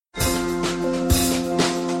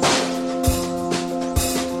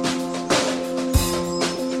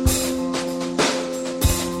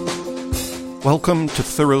Welcome to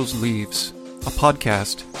Thoreau's Leaves, a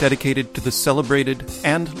podcast dedicated to the celebrated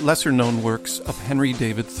and lesser-known works of Henry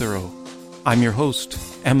David Thoreau. I'm your host,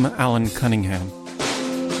 M. Allen Cunningham.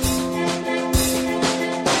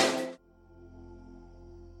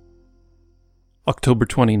 October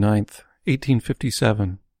 29th,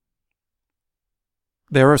 1857.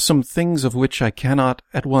 There are some things of which I cannot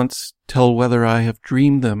at once tell whether I have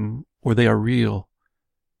dreamed them or they are real,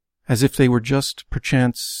 as if they were just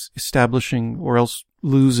perchance establishing or else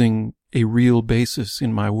losing a real basis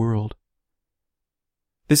in my world.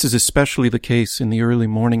 This is especially the case in the early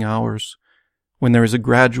morning hours, when there is a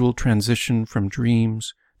gradual transition from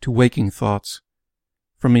dreams to waking thoughts,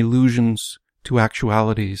 from illusions to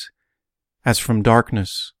actualities, as from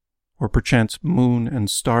darkness, or perchance moon and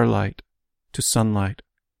starlight, to sunlight.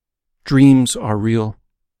 Dreams are real,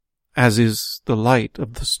 as is the light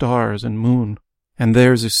of the stars and moon, and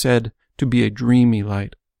theirs is said to be a dreamy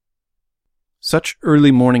light. Such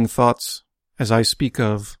early morning thoughts, as I speak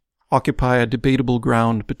of, occupy a debatable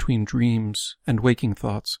ground between dreams and waking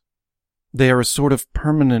thoughts. They are a sort of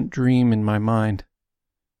permanent dream in my mind,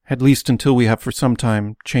 at least until we have for some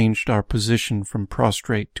time changed our position from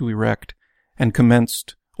prostrate to erect, and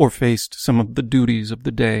commenced or faced some of the duties of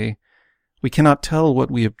the day. We cannot tell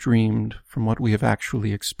what we have dreamed from what we have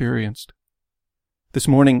actually experienced. This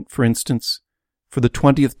morning, for instance, for the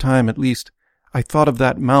 20th time at least, I thought of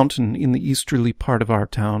that mountain in the easterly part of our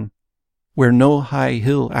town, where no high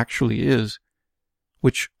hill actually is,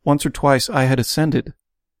 which once or twice I had ascended,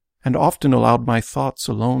 and often allowed my thoughts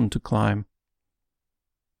alone to climb.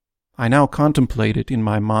 I now contemplate it in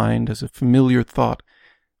my mind as a familiar thought,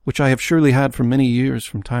 which I have surely had for many years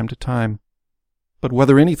from time to time. But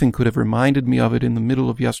whether anything could have reminded me of it in the middle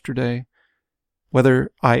of yesterday,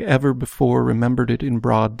 whether I ever before remembered it in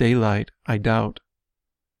broad daylight, I doubt.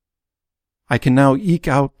 I can now eke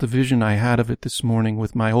out the vision I had of it this morning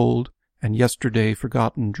with my old and yesterday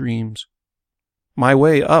forgotten dreams. My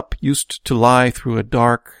way up used to lie through a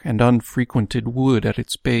dark and unfrequented wood at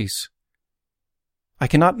its base. I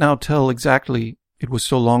cannot now tell exactly, it was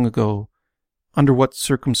so long ago, under what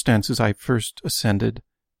circumstances I first ascended,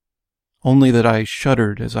 only that I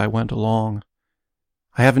shuddered as I went along.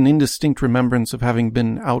 I have an indistinct remembrance of having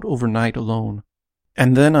been out overnight alone.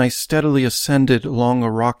 And then I steadily ascended along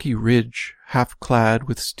a rocky ridge, half clad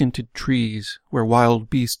with stinted trees, where wild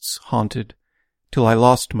beasts haunted, till I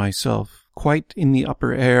lost myself, quite in the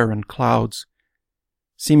upper air and clouds,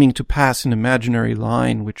 seeming to pass an imaginary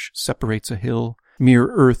line which separates a hill, mere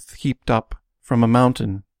earth heaped up, from a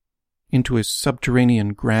mountain, into a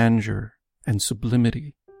subterranean grandeur and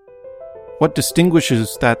sublimity. What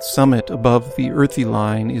distinguishes that summit above the earthy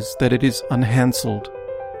line is that it is unhandselled,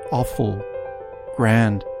 awful,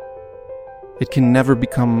 grand. It can never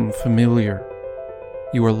become familiar.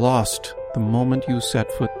 You are lost the moment you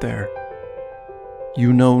set foot there.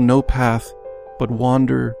 You know no path, but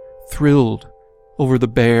wander, thrilled, over the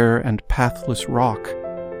bare and pathless rock,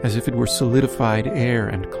 as if it were solidified air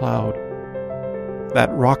and cloud. That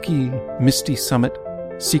rocky, misty summit,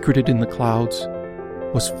 secreted in the clouds,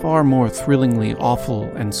 was far more thrillingly awful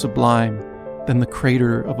and sublime than the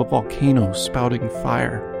crater of a volcano spouting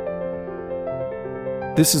fire.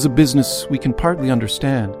 This is a business we can partly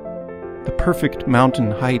understand. The perfect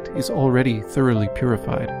mountain height is already thoroughly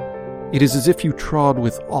purified. It is as if you trod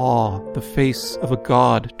with awe the face of a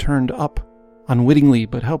god turned up, unwittingly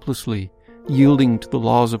but helplessly, yielding to the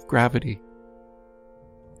laws of gravity.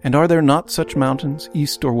 And are there not such mountains,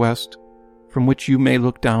 east or west, from which you may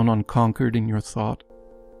look down unconquered in your thought,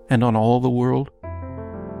 and on all the world?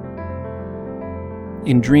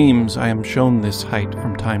 In dreams I am shown this height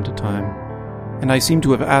from time to time, and I seem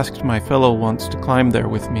to have asked my fellow once to climb there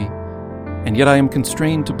with me, and yet I am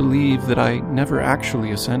constrained to believe that I never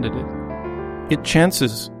actually ascended it. It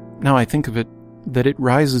chances, now I think of it, that it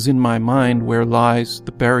rises in my mind where lies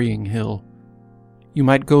the burying hill. You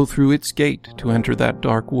might go through its gate to enter that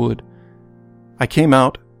dark wood. I came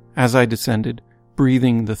out, as I descended,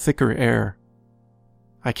 breathing the thicker air.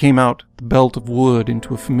 I came out the belt of wood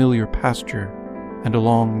into a familiar pasture, and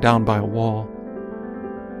along down by a wall.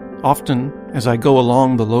 Often, as I go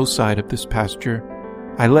along the low side of this pasture,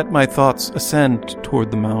 I let my thoughts ascend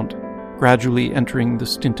toward the mount, gradually entering the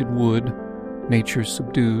stinted wood, nature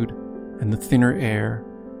subdued, and the thinner air,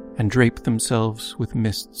 and drape themselves with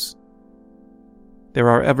mists. There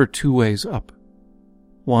are ever two ways up.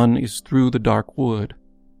 One is through the dark wood,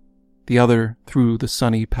 the other through the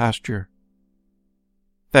sunny pasture.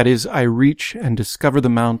 That is, I reach and discover the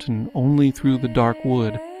mountain only through the dark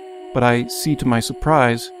wood, but I see to my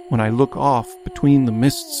surprise, when I look off between the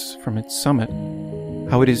mists from its summit,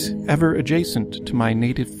 how it is ever adjacent to my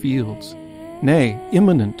native fields, nay,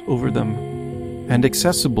 imminent over them, and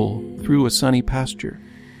accessible through a sunny pasture?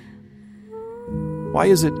 Why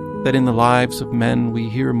is it that in the lives of men we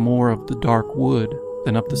hear more of the dark wood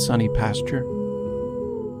than of the sunny pasture?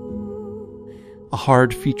 A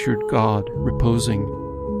hard-featured God reposing,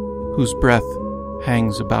 whose breath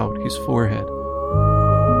hangs about his forehead.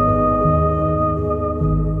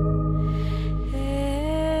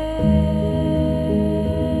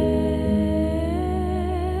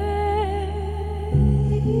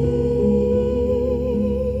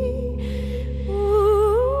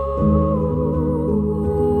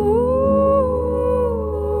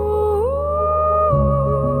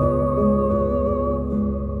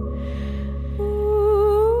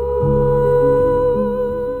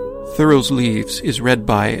 Thoreau's Leaves is read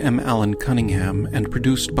by M. Allen Cunningham and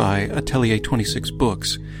produced by Atelier 26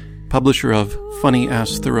 Books, publisher of Funny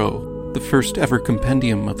Ass Thoreau, the first ever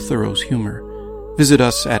compendium of Thoreau's humor. Visit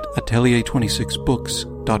us at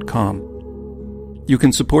atelier26books.com. You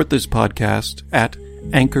can support this podcast at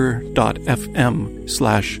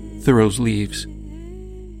anchor.fm/Thoreau's Leaves.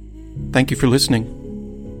 Thank you for listening.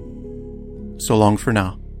 So long for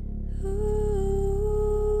now.